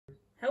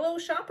Hello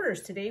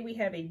shoppers, today we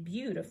have a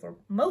beautiful,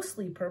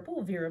 mostly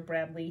purple Vera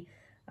Bradley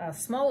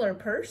smaller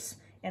purse,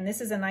 and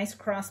this is a nice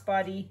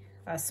crossbody,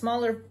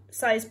 smaller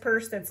size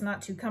purse that's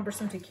not too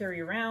cumbersome to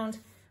carry around.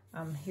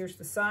 Here's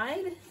the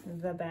side,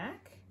 the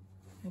back,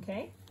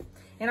 okay?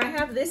 And I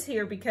have this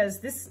here because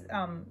this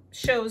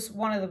shows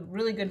one of the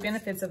really good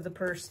benefits of the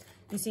purse.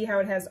 You see how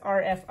it has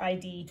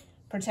RFID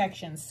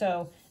protection,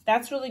 so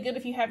that's really good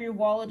if you have your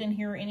wallet in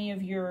here or any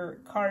of your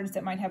cards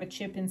that might have a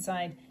chip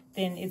inside.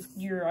 Then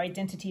your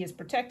identity is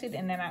protected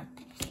and then it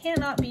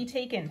cannot be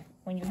taken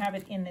when you have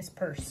it in this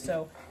purse.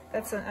 So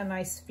that's a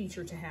nice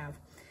feature to have.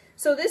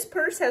 So this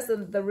purse has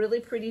the really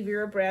pretty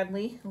Vera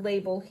Bradley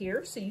label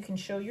here, so you can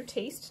show your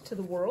taste to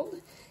the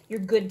world, your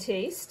good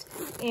taste.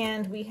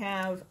 And we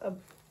have a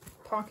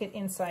pocket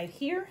inside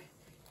here.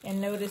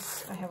 And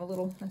notice I have a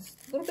little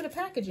bit of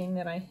packaging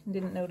that I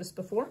didn't notice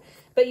before.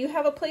 But you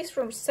have a place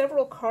for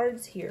several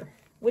cards here,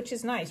 which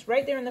is nice.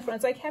 Right there in the front,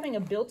 it's like having a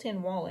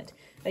built-in wallet.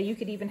 You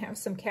could even have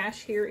some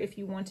cash here if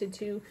you wanted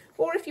to,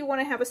 or if you want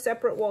to have a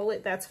separate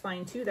wallet, that's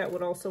fine too. That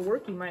would also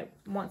work. You might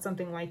want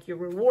something like your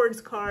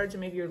rewards cards, or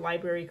maybe your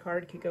library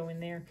card could go in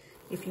there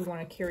if you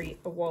want to carry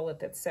a wallet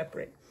that's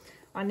separate.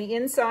 On the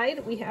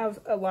inside, we have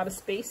a lot of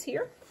space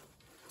here.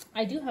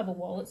 I do have a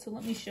wallet, so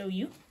let me show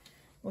you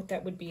what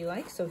that would be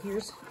like. So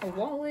here's a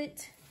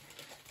wallet,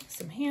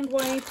 some hand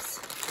wipes,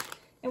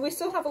 and we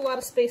still have a lot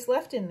of space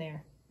left in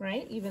there,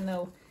 right? Even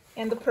though,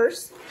 and the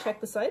purse,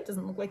 check the side, it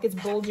doesn't look like it's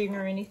bulging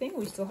or anything.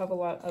 We still have a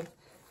lot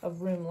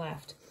of room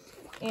left.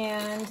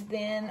 And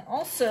then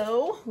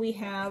also we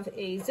have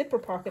a zipper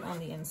pocket on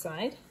the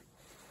inside.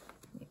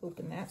 Let me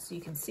open that so you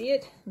can see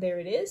it. There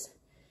it is.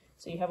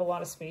 So you have a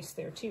lot of space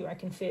there too. I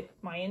can fit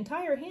my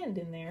entire hand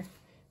in there.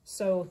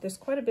 So there's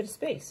quite a bit of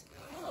space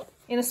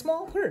in a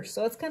small purse.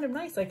 So it's kind of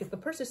nice. Like if the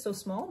purse is so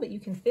small, but you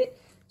can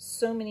fit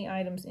so many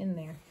items in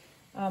there.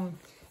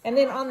 And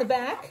then on the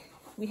back,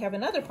 we have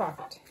another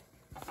pocket,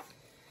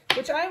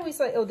 which I always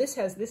like. Oh, this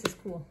is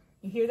cool.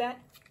 You hear that?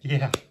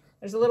 Yeah.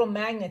 There's a little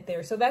magnet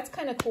there. So that's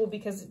kind of cool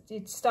because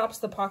it stops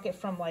the pocket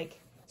from like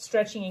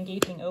stretching and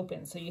gaping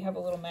open. So you have a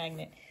little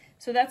magnet.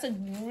 So that's a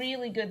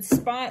really good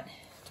spot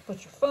to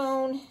put your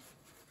phone.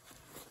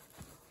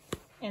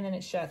 And then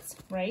it shuts,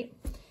 right?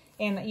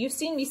 And you've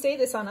seen me say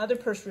this on other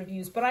purse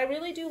reviews, but I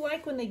really do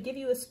like when they give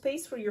you a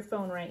space for your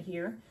phone right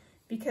here,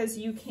 because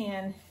you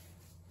can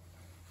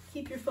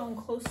keep your phone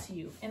close to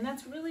you. And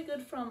that's really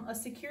good from a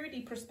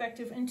security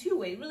perspective in two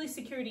ways, really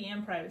security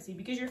and privacy,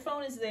 because your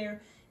phone is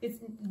there. It's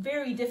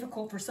very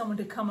difficult for someone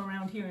to come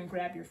around here and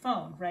grab your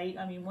phone, right?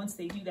 I mean, once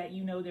they do that,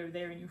 you know they're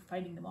there and you're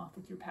fighting them off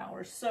with your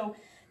powers. So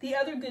the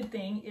other good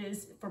thing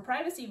is, for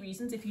privacy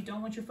reasons, if you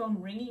don't want your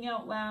phone ringing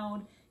out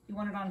loud, you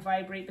want it on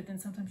vibrate, but then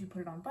sometimes you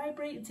put it on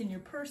vibrate, it's in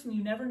your purse and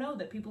you never know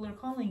that people are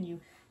calling you.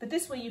 But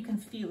this way you can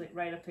feel it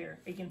right up there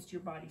against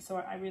your body. So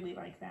I really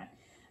like that.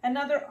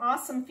 Another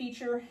awesome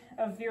feature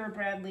of Vera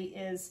Bradley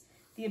is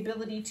the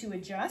ability to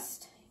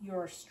adjust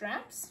your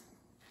straps.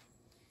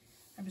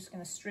 I'm just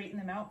going to straighten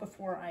them out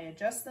before I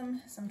adjust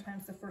them.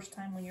 Sometimes the first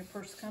time when your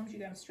purse comes, you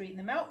got to straighten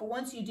them out. But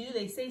once you do,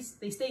 they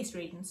stay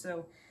straightened.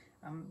 So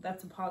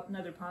that's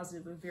another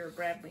positive of Vera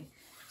Bradley.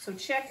 So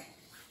check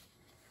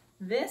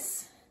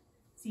this.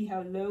 See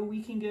how low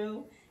we can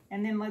go.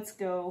 And then let's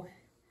go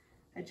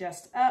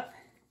adjust up.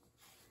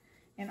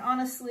 And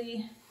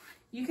honestly,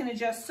 you can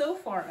adjust so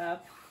far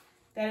up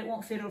that it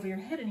won't fit over your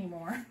head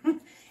anymore.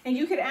 And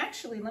you could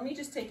actually, let me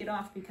just take it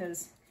off,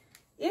 because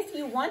if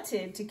you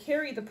wanted to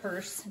carry the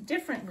purse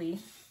differently,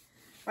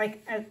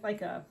 like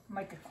a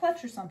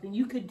clutch or something,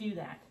 you could do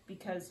that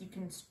because you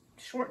can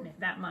shorten it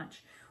that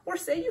much. Or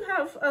say you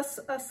have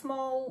a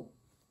small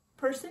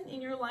person in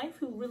your life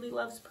who really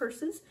loves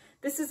purses,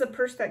 this is a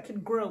purse that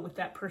could grow with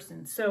that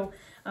person. So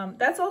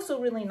that's also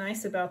really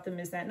nice about them,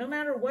 is that no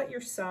matter what your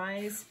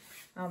size,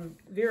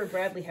 Vera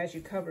Bradley has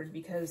you covered,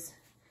 because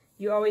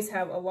you always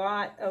have a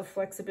lot of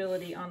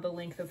flexibility on the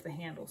length of the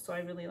handle. So I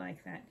really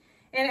like that.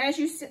 And as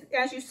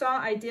you saw,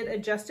 I did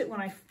adjust it when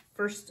I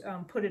first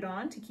put it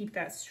on to keep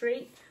that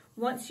straight.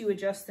 Once you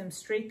adjust them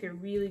straight, they're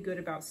really good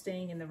about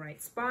staying in the right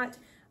spot.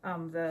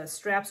 The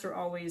straps are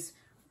always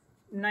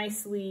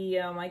nicely,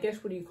 I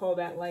guess, what do you call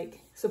that, like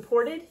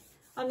supported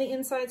on the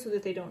inside so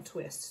that they don't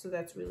twist. So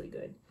that's really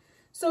good.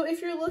 So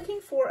if you're looking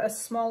for a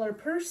smaller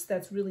purse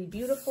that's really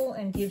beautiful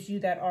and gives you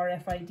that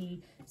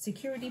RFID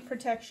security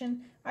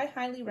protection, I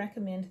highly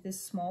recommend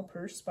this small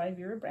purse by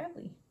Vera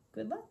Bradley.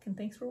 Good luck and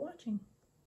thanks for watching.